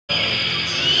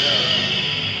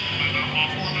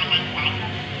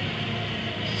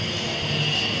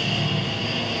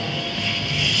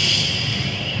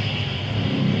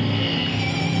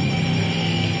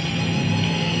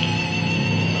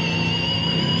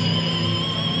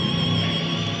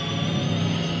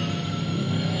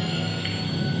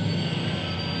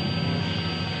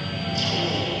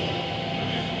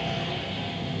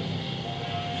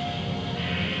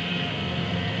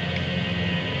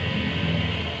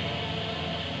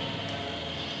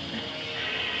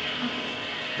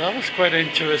That was quite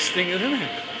interesting, isn't it?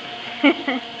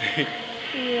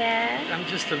 Yeah. I'm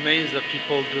just amazed that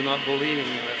people do not believe in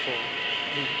UFO.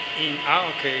 In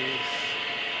our case,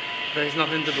 there's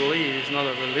nothing to believe. It's not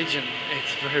a religion.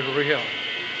 It's very real.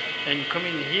 And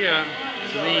coming here,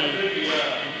 to me,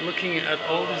 looking at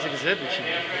all these exhibits,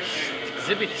 this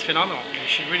exhibit is phenomenal. You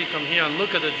should really come here and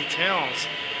look at the details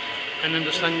and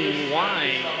understanding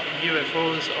why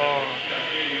UFOs are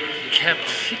kept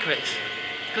secret.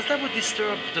 Because that would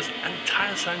disturb the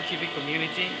entire scientific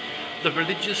community, the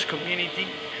religious community,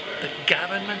 the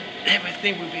government,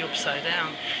 everything would be upside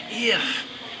down if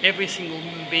every single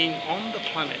human being on the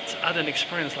planet had an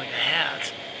experience like I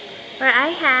had. Or I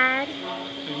had.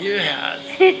 You had.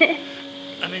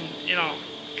 I mean,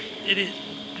 it is.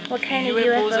 What kind of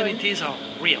UFOs UFO? and ETs are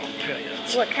real, period.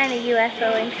 What kind of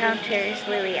UFO encounters,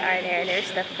 Louis, are there? There's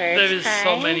the first kind. There is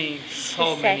so many.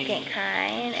 The second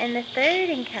kind, and the third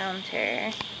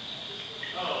encounter.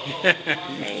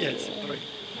 Yes, three.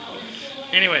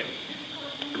 Anyway,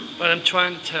 but I'm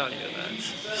trying to tell you that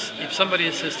if somebody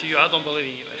says to you, I don't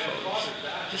believe in UFOs,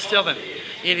 just tell them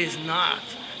it is not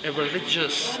a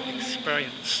religious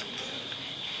experience.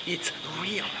 It's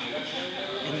real.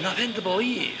 And nothing to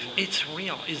believe. It's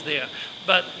real. It's there.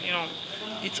 But,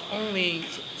 it's only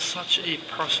such a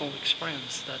personal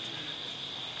experience that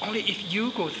only if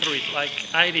you go through it like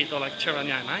I did or like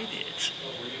Terania and I did,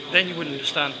 then you would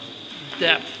understand the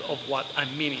depth of what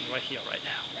I'm meaning right here, right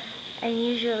now. And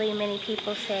usually many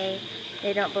people say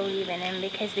they don't believe in him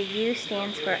because the U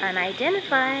stands for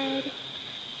unidentified,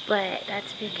 but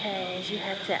that's because you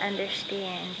have to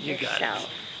understand You got yourself.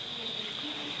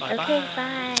 it. Bye-bye. Okay,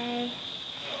 bye.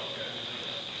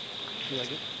 You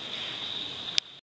like it?